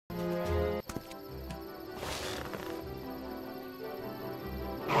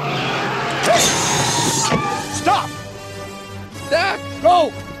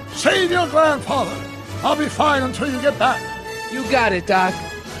Go! Save your grandfather! I'll be fine until you get back. You got it, Doc.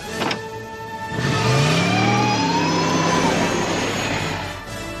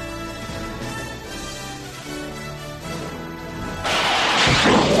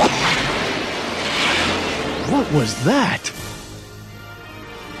 What was that?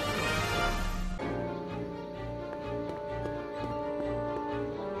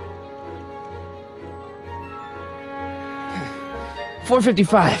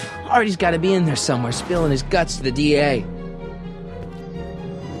 .455. Artie's got to be in there somewhere, spilling his guts to the DA.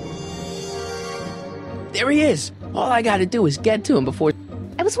 There he is. All I got to do is get to him before...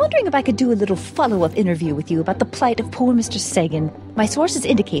 I was wondering if I could do a little follow-up interview with you about the plight of poor Mr. Sagan. My sources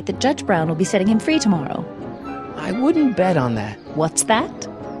indicate that Judge Brown will be setting him free tomorrow. I wouldn't bet on that. What's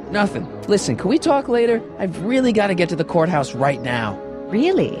that? Nothing. Listen, can we talk later? I've really got to get to the courthouse right now.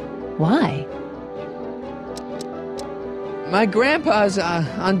 Really? Why? My grandpa's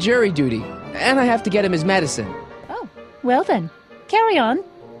on jury duty, and I have to get him his medicine. Oh, well then. Carry on.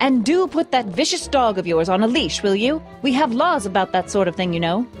 And do put that vicious dog of yours on a leash, will you? We have laws about that sort of thing, you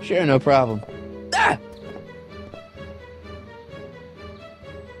know. Sure, no problem. Ah!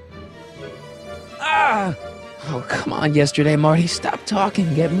 Ah! Oh, come on, yesterday, Marty. Stop talking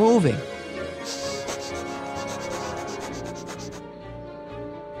and get moving.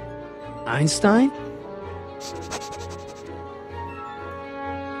 Einstein?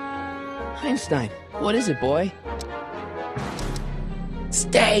 Einstein, what is it, boy?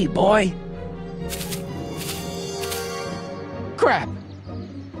 Stay, boy! Crap!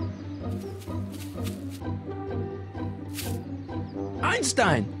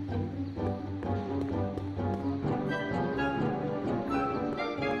 Einstein!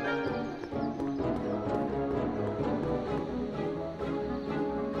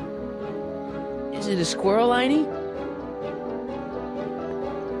 Is it a squirrel, Einie?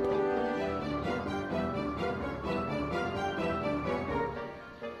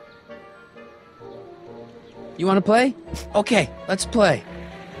 You want to play? Okay, let's play.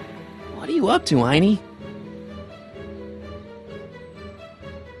 What are you up to, Einie?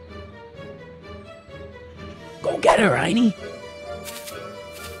 Go get her, Einie.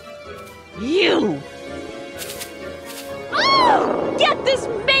 You! Oh! Get this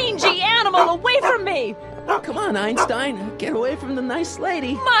mangy animal away from me! Come on, Einstein. Get away from the nice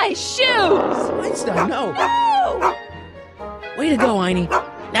lady. My shoes! Einstein, no. No! Way to go, Einie.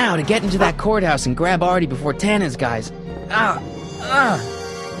 Now, to get into that courthouse and grab Artie before Tannen's guys. Ah! Ah!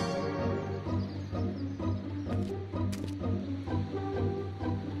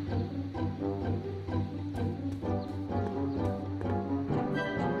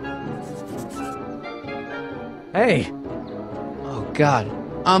 Hey. Oh, God.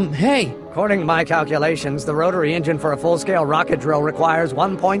 Hey! According to my calculations, the rotary engine for a full-scale rocket drill requires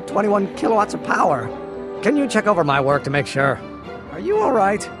 1.21 kilowatts of power. Can you check over my work to make sure? Are you all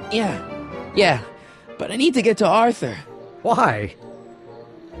right? Yeah, but I need to get to Arthur. Why?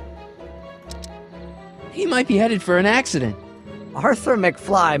 He might be headed for an accident. Arthur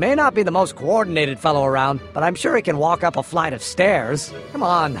Mcfly may not be the most coordinated fellow around, but I'm sure he can walk up a flight of stairs. Come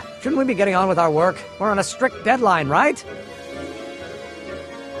on, shouldn't we be getting on with our work? We're on a strict deadline, right?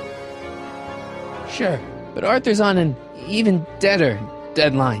 Sure, but Arthur's on an even deader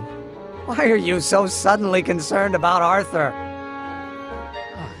deadline. Why are you so suddenly concerned about Arthur?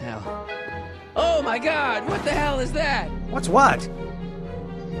 Oh, hell. Oh, my God! What the hell is that? What's what?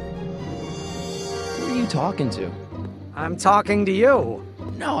 Who are you talking to? I'm talking to you.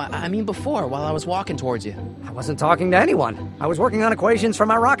 No, I mean before, while I was walking towards you. I wasn't talking to anyone. I was working on equations for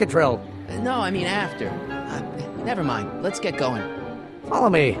my rocket drill. No, I mean after. Never mind. Let's get going. Follow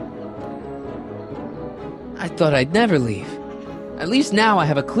me. I thought I'd never leave. At least now I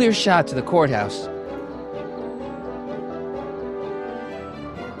have a clear shot to the courthouse.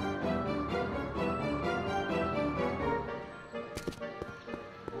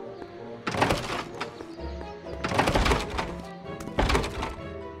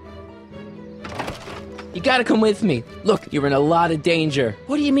 You gotta come with me. Look, you're in a lot of danger.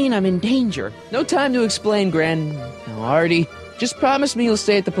 What do you mean I'm in danger? No time to explain, Gran... No, Artie. Just promise me you'll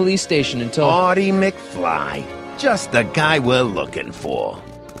stay at the police station until... Artie Mcfly. Just the guy we're looking for.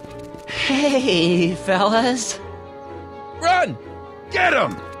 Hey, fellas. Run! Get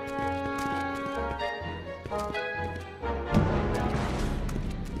him!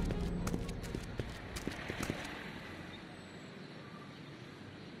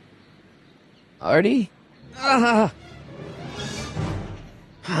 Artie? I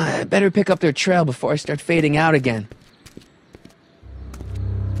better pick up their trail before I start fading out again.